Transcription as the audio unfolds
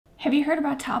Have you heard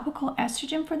about topical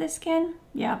estrogen for the skin?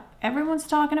 Yep, everyone's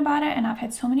talking about it and I've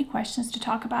had so many questions to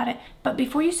talk about it. But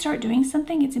before you start doing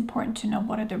something, it's important to know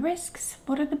what are the risks,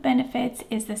 what are the benefits,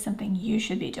 is this something you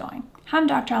should be doing? I'm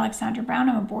Dr. Aleksandra Brown,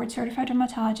 I'm a board certified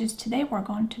dermatologist. Today we're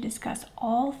going to discuss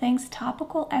all things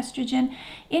topical estrogen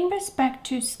in respect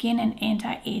to skin and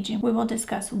anti-aging. We will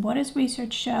discuss what does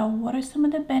research show, what are some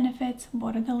of the benefits,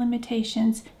 what are the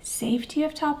limitations, safety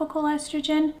of topical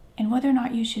estrogen, and whether or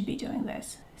not you should be doing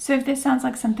this. So if this sounds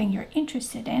like something you're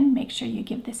interested in, make sure you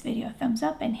give this video a thumbs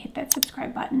up and hit that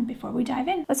subscribe button before we dive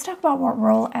in. Let's talk about what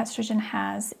role estrogen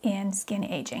has in skin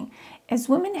aging. As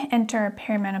women enter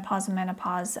perimenopause and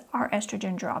menopause, our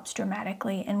estrogen drops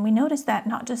dramatically, and we notice that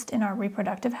not just in our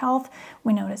reproductive health,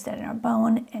 we notice that in our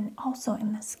bone and also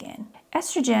in the skin.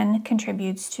 Estrogen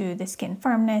contributes to the skin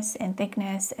firmness and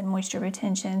thickness and moisture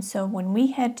retention. So when we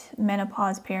hit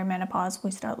menopause, perimenopause,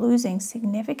 we start losing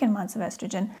significant amounts of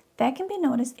estrogen. That can be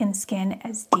noticed in skin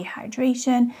as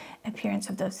dehydration, appearance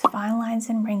of those fine lines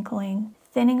and wrinkling,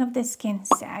 thinning of the skin,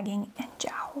 sagging, and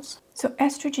jowls. So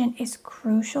estrogen is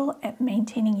crucial at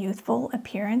maintaining youthful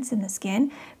appearance in the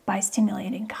skin by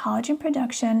stimulating collagen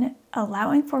production,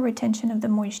 allowing for retention of the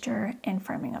moisture, and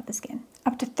firming of the skin.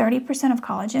 Up to 30% of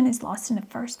collagen is lost in the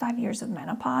first 5 years of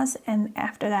menopause, and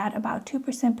after that, about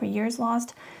 2% per year is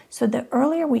lost. So the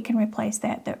earlier we can replace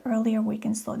that, the earlier we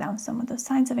can slow down some of the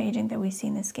signs of aging that we see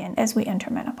in the skin as we enter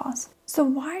menopause. So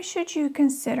why should you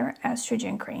consider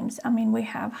estrogen creams? I mean, we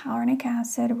have hyaluronic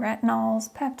acid,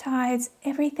 retinols, peptides,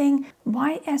 everything.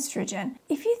 Why estrogen?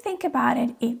 If you think about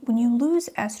it, when you lose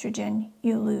estrogen,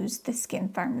 you lose the skin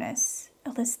firmness,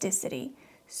 elasticity.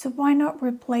 So why not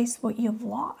replace what you've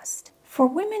lost? For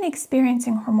women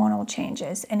experiencing hormonal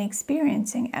changes and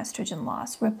experiencing estrogen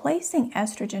loss, replacing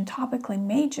estrogen topically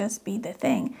may just be the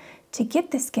thing to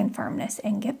get the skin firmness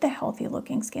and get the healthy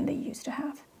looking skin that you used to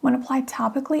have. When applied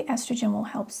topically, estrogen will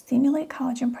help stimulate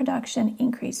collagen production,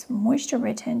 increase moisture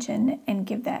retention, and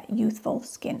give that youthful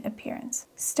skin appearance.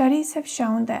 Studies have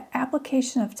shown that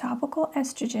application of topical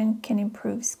estrogen can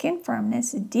improve skin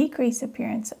firmness, decrease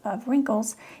appearance of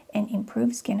wrinkles, and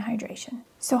improve skin hydration.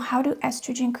 So how do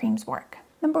estrogen creams work?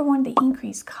 Number one, they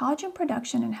increase collagen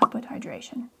production and help with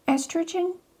hydration.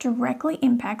 Estrogen directly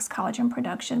impacts collagen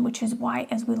production, which is why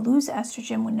as we lose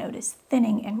estrogen, we notice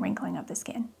thinning and wrinkling of the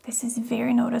skin. This is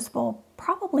very noticeable,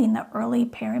 probably in the early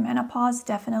perimenopause,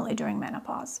 definitely during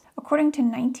menopause. According to a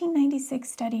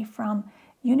 1996 study from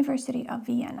University of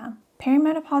Vienna,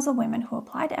 perimenopausal women who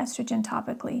applied estrogen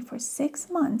topically for 6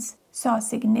 months saw a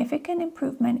significant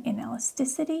improvement in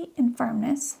elasticity and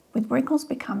firmness, with wrinkles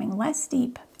becoming less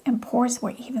deep and pores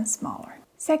were even smaller.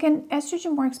 Second,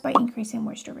 estrogen works by increasing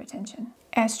moisture retention.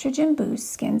 Estrogen boosts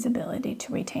skin's ability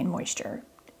to retain moisture,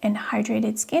 and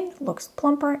hydrated skin looks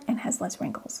plumper and has less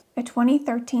wrinkles. A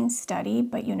 2013 study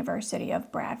by University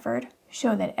of Bradford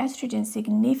showed that estrogen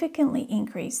significantly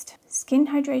increased skin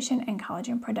hydration and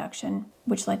collagen production,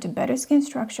 which led to better skin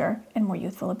structure and more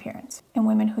youthful appearance. And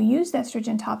women who used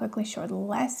estrogen topically showed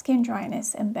less skin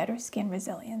dryness and better skin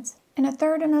resilience. And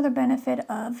another benefit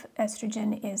of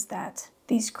estrogen is that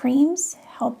these creams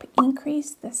help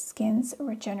increase the skin's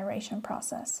regeneration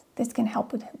process. This can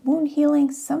help with wound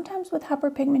healing, sometimes with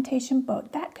hyperpigmentation,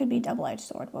 but that could be a double-edged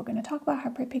sword. We're going to talk about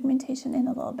hyperpigmentation in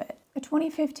a little bit. A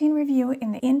 2015 review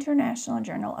in the International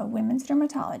Journal of Women's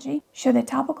Dermatology showed that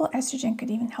topical estrogen could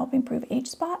even help improve age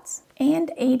spots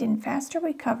and aid in faster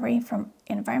recovery from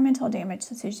environmental damage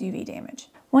such as UV damage.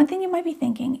 One thing you might be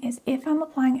thinking is, if I'm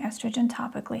applying estrogen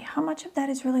topically, how much of that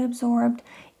is really absorbed?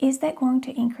 Is that going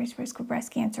to increase risk of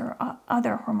breast cancer or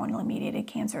other hormonally mediated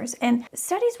cancers? And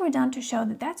studies were done to show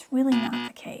that that's really not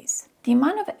the case. The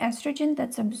amount of estrogen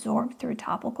that's absorbed through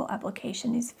topical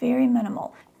application is very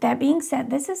minimal. That being said,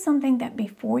 this is something that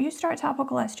before you start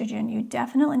topical estrogen, you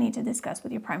definitely need to discuss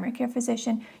with your primary care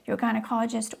physician, your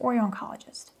gynecologist, or your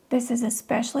oncologist. This is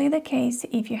especially the case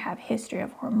if you have history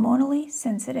of hormonally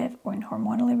sensitive or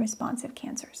hormonally responsive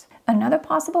cancers. Another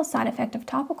possible side effect of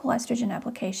topical estrogen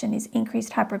application is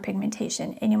increased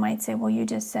hyperpigmentation. And you might say, well, you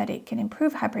just said it can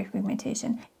improve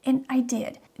hyperpigmentation. And I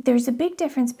did. There's a big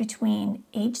difference between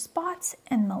age spots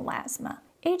and melasma.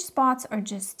 Age spots are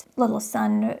just little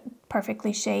sun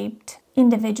perfectly shaped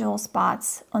individual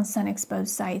spots on sun-exposed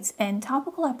sites, and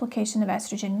topical application of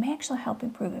estrogen may actually help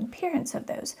improve appearance of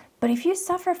those. But if you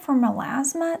suffer from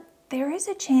melasma, there is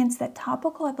a chance that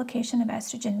topical application of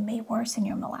estrogen may worsen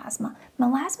your melasma.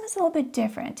 Melasma is a little bit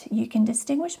different. You can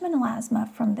distinguish melasma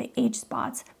from the age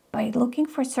spots by looking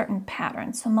for certain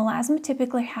patterns. So melasma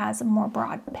typically has more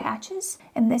broad patches,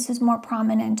 and this is more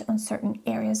prominent on certain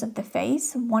areas of the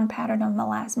face. One pattern of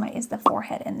melasma is the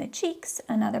forehead and the cheeks.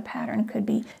 Another pattern could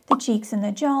be the cheeks and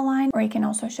the jawline, or it can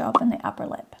also show up in the upper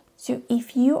lip. So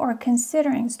if you are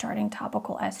considering starting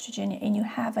topical estrogen and you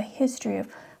have a history of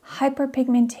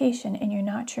hyperpigmentation and you're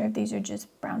not sure if these are just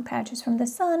brown patches from the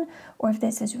sun or if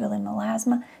this is really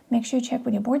melasma, make sure you check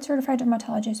with your board certified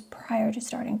dermatologist prior to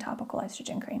starting topical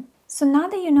estrogen cream. So now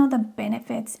that you know the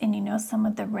benefits and you know some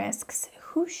of the risks,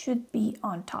 who should be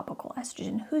on topical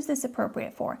estrogen? Who's this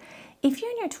appropriate for? If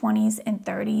you're in your 20s and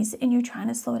 30s and you're trying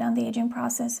to slow down the aging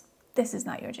process, this is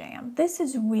not your jam. This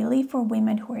is really for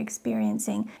women who are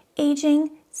experiencing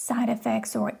aging side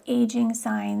effects or aging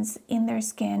signs in their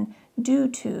skin due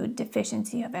to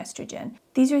deficiency of estrogen.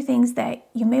 These are things that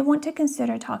you may want to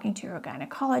consider talking to your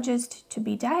gynecologist to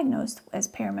be diagnosed as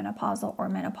perimenopausal or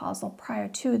menopausal prior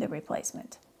to the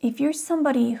replacement. If you're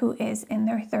somebody who is in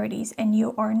their 30s and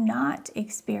you are not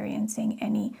experiencing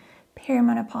any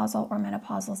perimenopausal or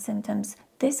menopausal symptoms,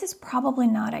 this is probably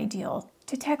not ideal.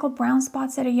 To tackle brown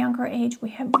spots at a younger age, we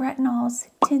have retinols,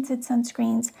 tinted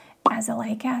sunscreens,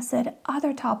 azelaic acid,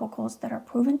 other topicals that are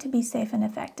proven to be safe and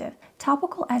effective.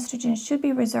 Topical estrogen should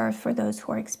be reserved for those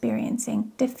who are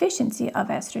experiencing deficiency of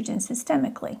estrogen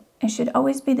systemically and should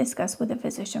always be discussed with a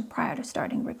physician prior to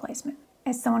starting replacement.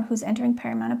 As someone who's entering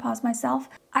perimenopause myself,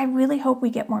 I really hope we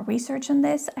get more research on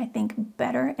this. I think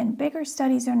better and bigger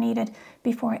studies are needed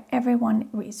before everyone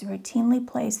is routinely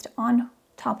placed on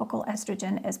topical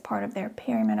estrogen as part of their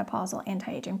perimenopausal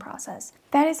anti-aging process.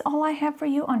 That is all I have for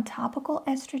you on topical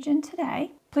estrogen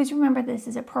today. Please remember this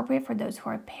is appropriate for those who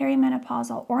are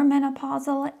perimenopausal or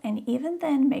menopausal, and even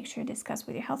then, make sure to discuss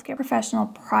with your healthcare professional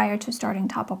prior to starting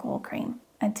topical cream.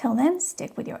 Until then,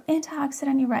 stick with your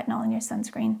antioxidant, your retinol, and your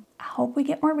sunscreen. I hope we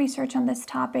get more research on this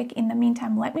topic. In the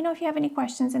meantime, let me know if you have any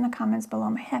questions in the comments below.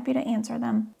 I'm happy to answer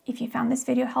them. If you found this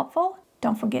video helpful,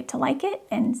 don't forget to like it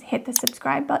and hit the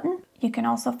subscribe button. You can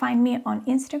also find me on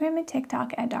Instagram and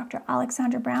TikTok at Dr.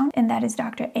 Aleksandra Brown, and that is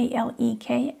Dr.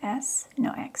 A-L-E-K-S,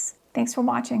 no X. Thanks for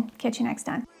watching. Catch you next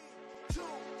time.